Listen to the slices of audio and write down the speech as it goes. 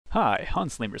Hi,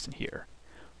 Hans Lamerson here.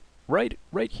 Right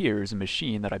here is a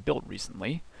machine that I built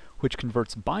recently, which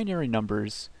converts binary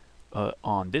numbers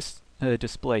on this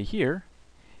display here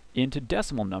into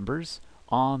decimal numbers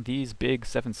on these big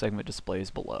 7-segment displays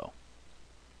below.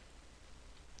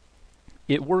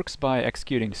 It works by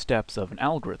executing steps of an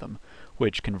algorithm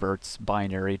which converts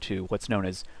binary to what's known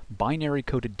as binary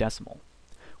coded decimal,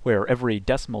 where every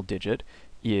decimal digit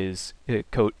is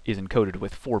encoded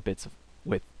with 4 bits.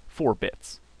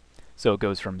 So it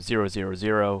goes from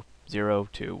 0000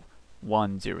 to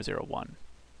 1001.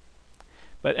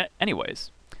 But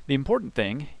anyways, the important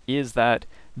thing is that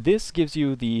this gives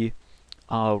you the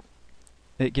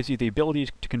ability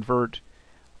to convert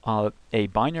a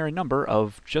binary number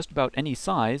of just about any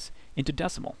size into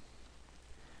decimal.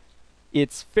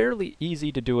 It's fairly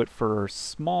easy to do it for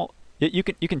small. You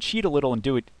can cheat a little and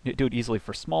do it easily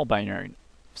for small binary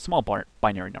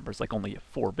numbers, like only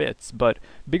 4 bits. But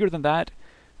bigger than that,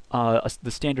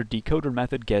 the standard decoder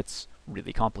method gets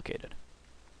really complicated.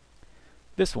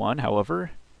 This one,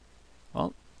 however,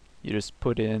 well, you just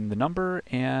put in the number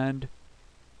and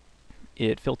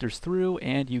it filters through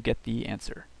and you get the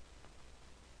answer.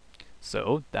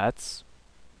 So that's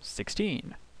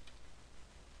 16.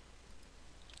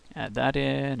 Add that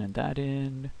in and that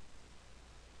in.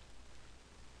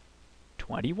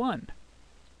 21.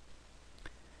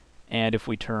 And if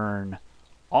we turn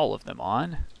all of them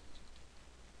on,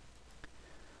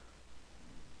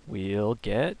 we'll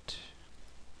get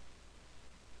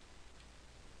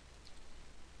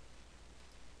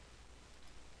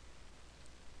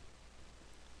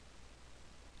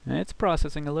it's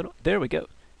processing a little. There we go.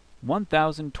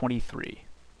 1023.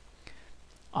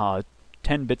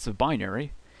 10 bits of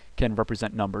binary can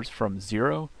represent numbers from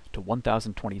 0 to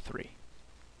 1023.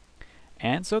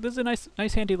 And so this is a nice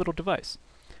handy little device.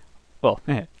 Well,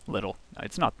 little.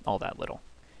 It's not all that little.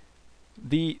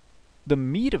 The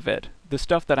meat of it, the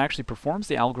stuff that actually performs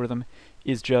the algorithm,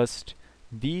 is just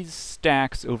these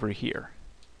stacks over here.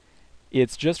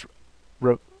 It's just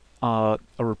a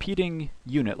repeating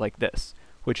unit like this,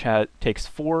 which takes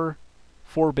 4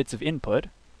 bits of input,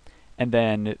 and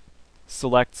then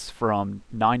selects from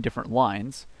 9 different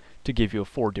lines to give you a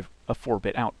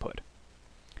 4-bit output.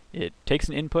 It takes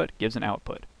an input, gives an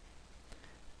output.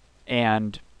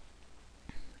 And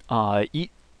the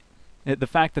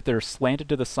fact that they're slanted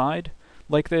to the side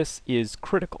like this is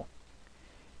critical.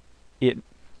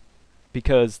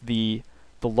 Because the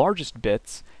largest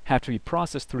bits have to be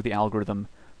processed through the algorithm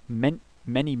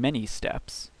many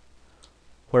steps,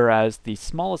 whereas the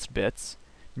smallest bits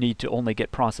need to only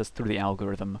get processed through the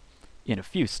algorithm in a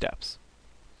few steps.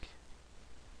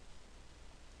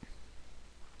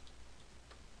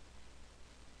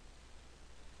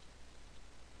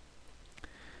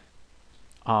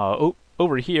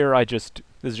 Over here, this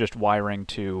is just wiring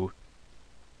to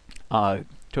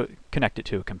connect it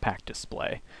to a compact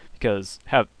display, because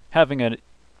having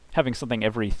something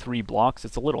every 3 blocks,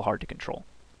 it's a little hard to control.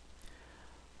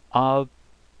 Now,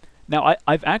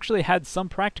 I've actually had some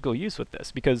practical use with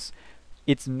this, because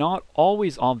it's not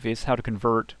always obvious how to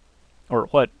convert, or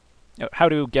how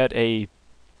to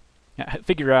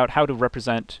figure out how to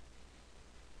represent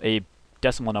a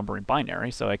decimal number in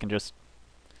binary. So I can just,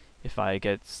 if I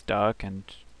get stuck and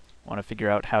want to figure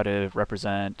out how to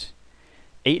represent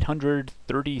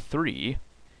 833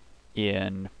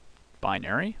 in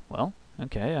binary, well,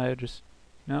 okay,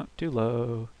 no, too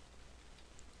low.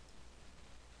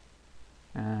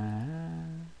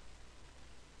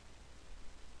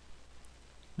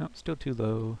 No, still too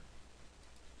low.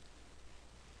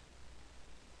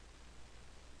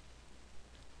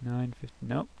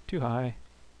 Nope, too high.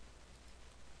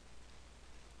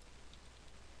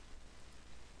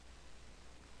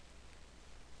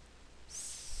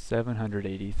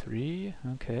 $783.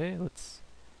 Okay, let's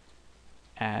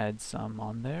add some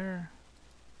on there.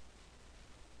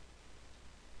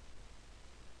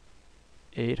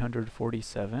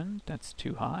 847. That's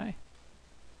too high.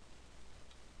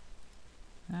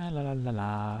 La la la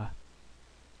la.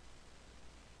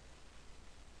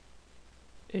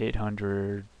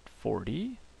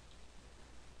 840.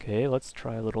 Okay, let's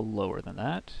try a little lower than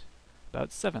that.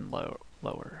 About 7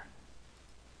 lower.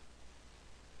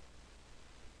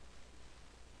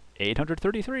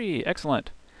 833.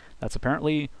 Excellent. That's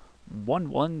apparently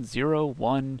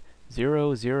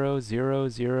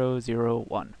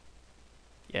 1101000001.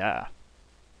 Yeah.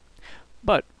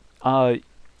 But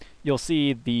you'll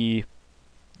see the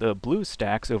blue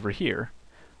stacks over here,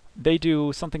 they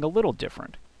do something a little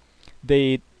different.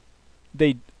 They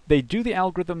do the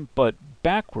algorithm, but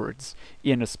backwards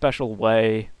in a special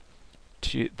way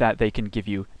that they can give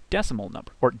you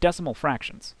decimal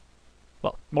fractions.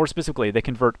 well, more specifically, they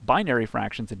convert binary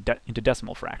fractions into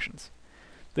decimal fractions.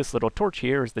 This little torch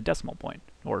here is the decimal point,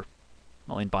 or,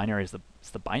 well, in binary is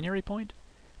the binary point?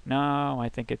 No, I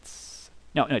think it's,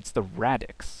 no, it's the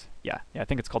radix. Yeah, I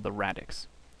think it's called the radix.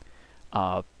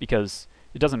 Because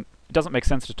it doesn't make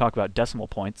sense to talk about decimal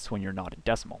points when you're not in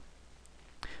decimal.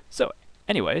 So,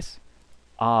 anyways,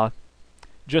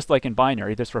 just like in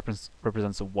binary, this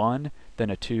represents a 1, then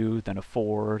a 2, then a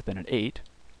 4, then an 8.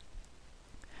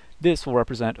 This will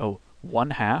represent a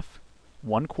 1/2,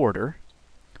 1/4,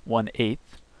 1/8,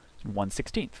 and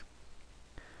 1/16.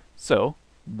 So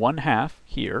 1/2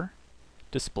 here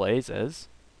displays as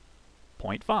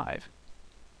 0.5.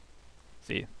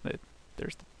 See,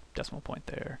 there's the decimal point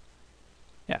there.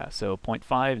 Yeah, so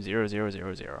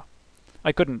 0.50000.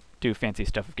 I couldn't do fancy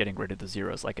stuff of getting rid of the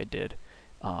zeros like I did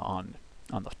on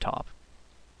the top.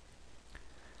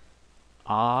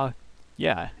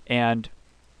 Yeah, and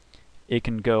it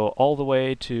can go all the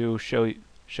way to show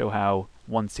how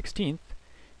 1/16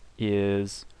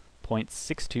 is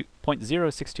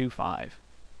 0.0625.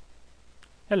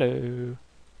 Hello.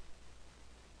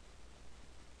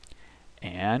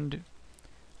 And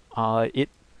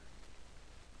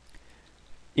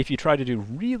if you try to do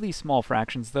really small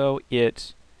fractions, though,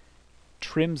 it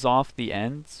trims off the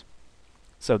ends.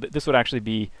 So this would actually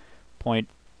be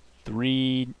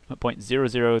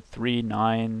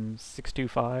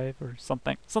 0.0039625 or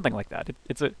something like that.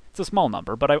 It's a small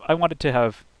number, but I wanted to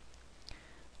have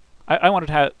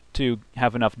to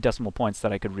have enough decimal points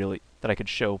that I could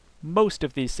show most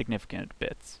of these significant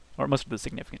bits, or most of the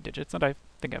significant digits, and I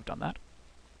think I've done that.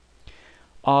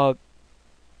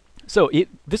 So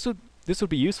this would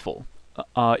be useful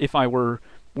if I were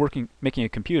making a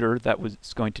computer that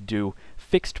was going to do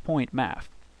fixed point math.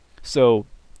 So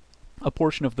a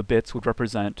portion of the bits would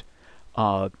represent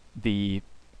the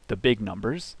big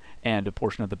numbers, and a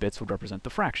portion of the bits would represent the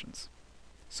fractions.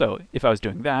 So if I was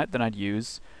doing that, then I'd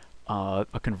use a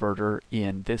converter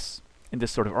in this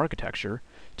sort of architecture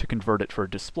to convert it for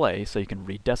display so you can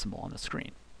read decimal on the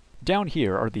screen. Down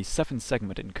here are the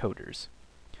 7-segment encoders,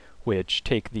 which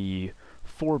take the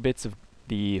 4 bits of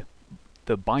the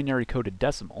binary coded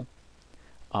decimal,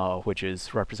 which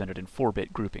is represented in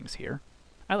 4-bit groupings here.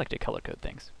 I like to color code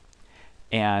things.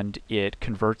 And it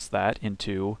converts that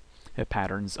into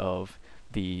patterns of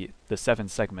the 7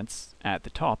 segments at the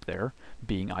top there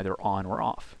being either on or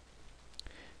off.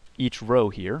 Each row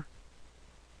here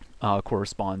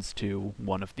corresponds to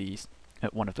one of the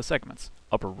segments: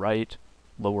 upper right,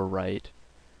 lower right,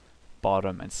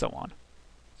 bottom, and so on.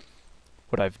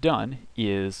 What I've done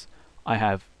is I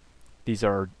have these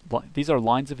are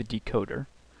lines of a decoder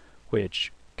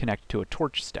which connect to a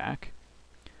torch stack,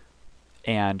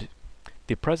 and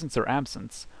the presence or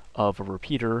absence of a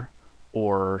repeater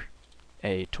or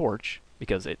a torch,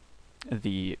 because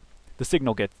the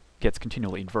signal gets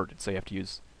continually inverted, so you have to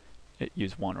use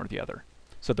one or the other.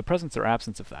 So the presence or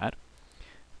absence of that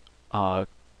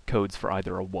codes for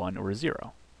either a 1 or a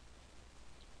 0.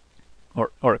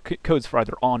 Or it codes for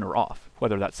either on or off,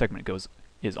 whether that segment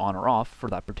is on or off for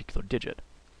that particular digit.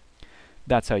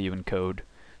 That's how you encode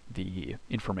the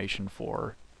information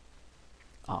for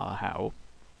how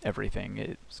everything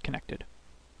is connected.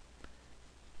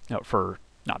 No, for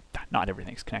not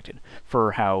everything's connected.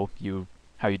 For how you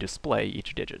display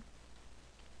each digit.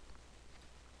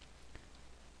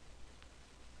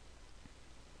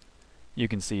 You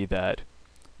can see that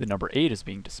the number 8 is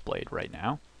being displayed right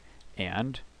now,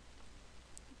 and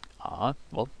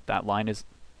well, that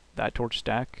torch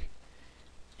stack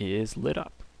is lit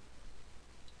up,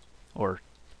 or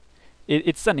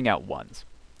it's sending out 1s.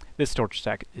 This torch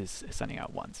stack is sending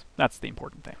out 1s. That's the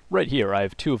important thing. Right here, I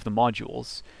have 2 of the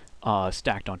modules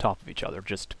stacked on top of each other,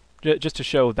 just to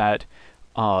show that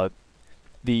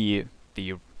the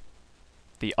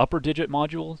upper digit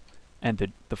module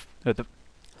and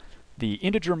the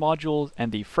integer module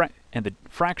and the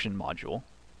fraction module,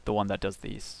 the one that does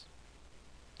these,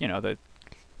 you know, the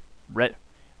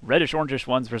reddish orangish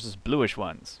ones versus bluish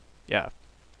ones. Yeah.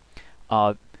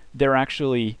 They're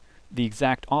actually the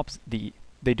exact opposite.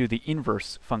 They do the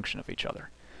inverse function of each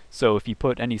other. So if you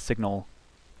put any signal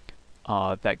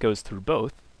that goes through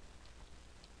both,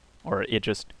 or it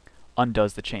just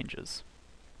undoes the changes,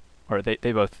 or they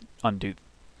both undo,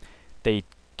 they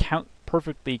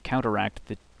perfectly counteract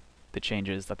the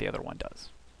changes that the other one does.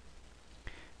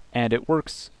 And it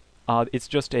works, it's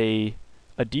just a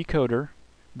decoder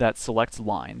that selects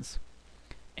lines,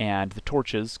 and the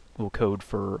torches will code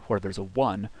for where there's a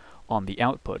 1 on the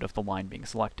output of the line being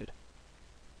selected.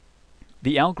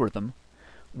 The algorithm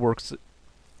works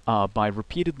by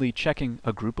repeatedly checking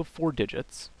a group of 4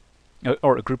 digits,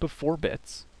 or a group of 4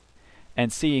 bits,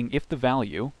 and seeing if the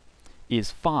value is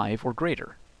 5 or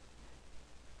greater.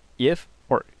 If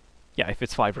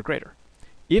it's 5 or greater.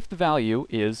 If the value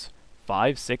is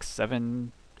 5, 6,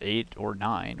 7, 8, or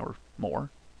 9 or more,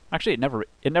 actually it never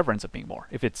ends up being more.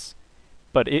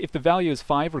 But if the value is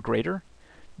 5 or greater,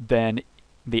 then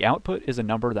the output is a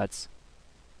number that's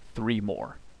 3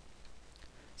 more.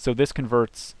 So this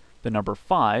converts the number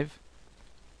 5.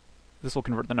 This will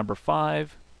convert the number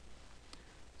 5.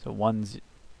 So 1,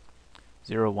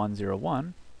 0, 1, 0,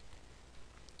 1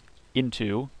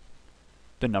 into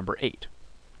the number 8.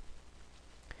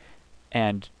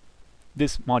 And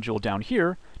this module down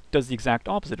here does the exact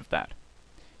opposite of that.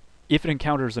 If it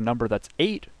encounters a number that's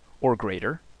 8 or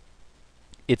greater,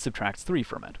 it subtracts 3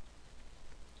 from it.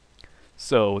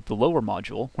 So the lower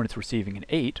module, when it's receiving an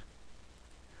 8,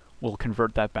 will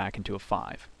convert that back into a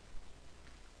 5.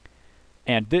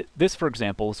 And this, for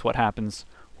example, is what happens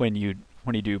when you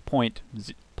do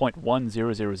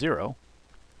 0.1000.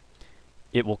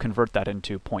 It will convert that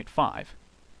into 0.5,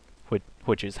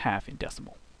 which is half in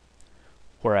decimal.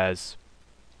 Whereas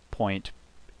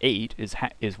 0.8 is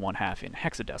 1/2 in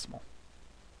hexadecimal.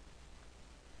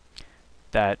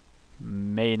 That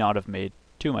may not have made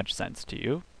too much sense to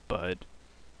you, but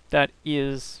that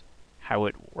is how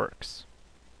it works.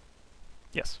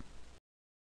 Yes.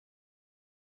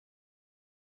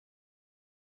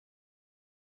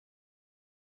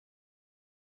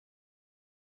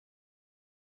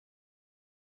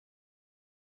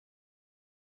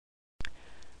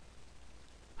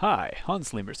 Hi,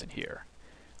 Hans Liemerson here.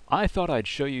 I thought I'd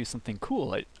show you something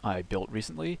cool I built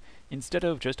recently, instead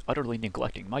of just utterly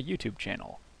neglecting my YouTube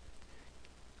channel.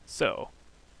 So,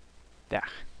 yeah.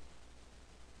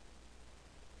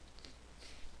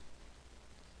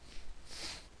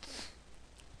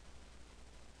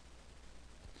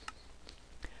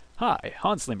 Hi,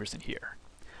 Hans Liemerson here.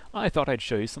 I thought I'd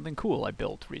show you something cool I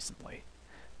built recently.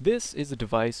 This is a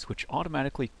device which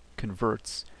automatically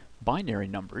converts binary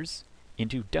numbers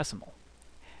into decimal.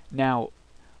 Now,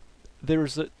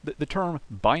 there's the term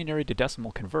binary to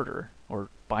decimal converter, or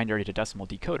binary to decimal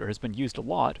decoder, has been used a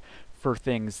lot for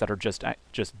things that are just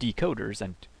decoders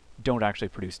and don't actually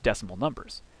produce decimal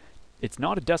numbers. It's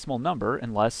not a decimal number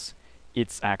unless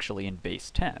it's actually in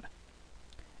base 10.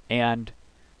 And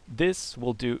this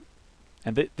will do,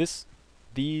 and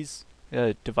these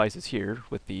devices here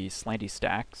with the slanty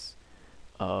stacks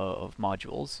of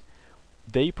modules,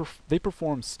 they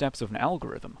perform steps of an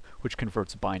algorithm which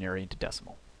converts binary into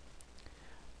decimal.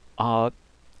 I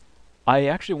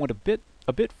actually went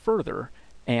a bit further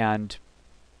and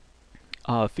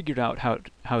figured out how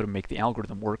to make the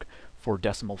algorithm work for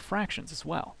decimal fractions as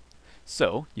well.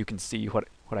 So you can see what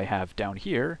I have down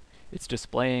here. It's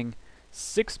displaying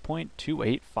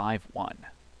 6.2851.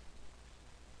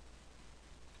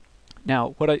 Now,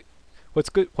 what I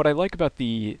like about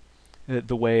the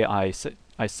way I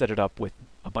set it up with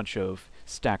a bunch of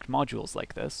stacked modules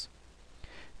like this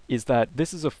is that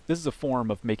this is a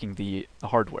form of making the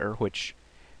hardware which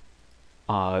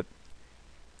the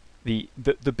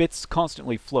bits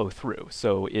constantly flow through.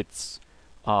 So it's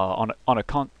how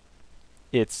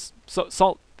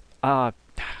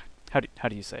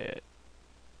do you say it?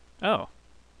 Oh.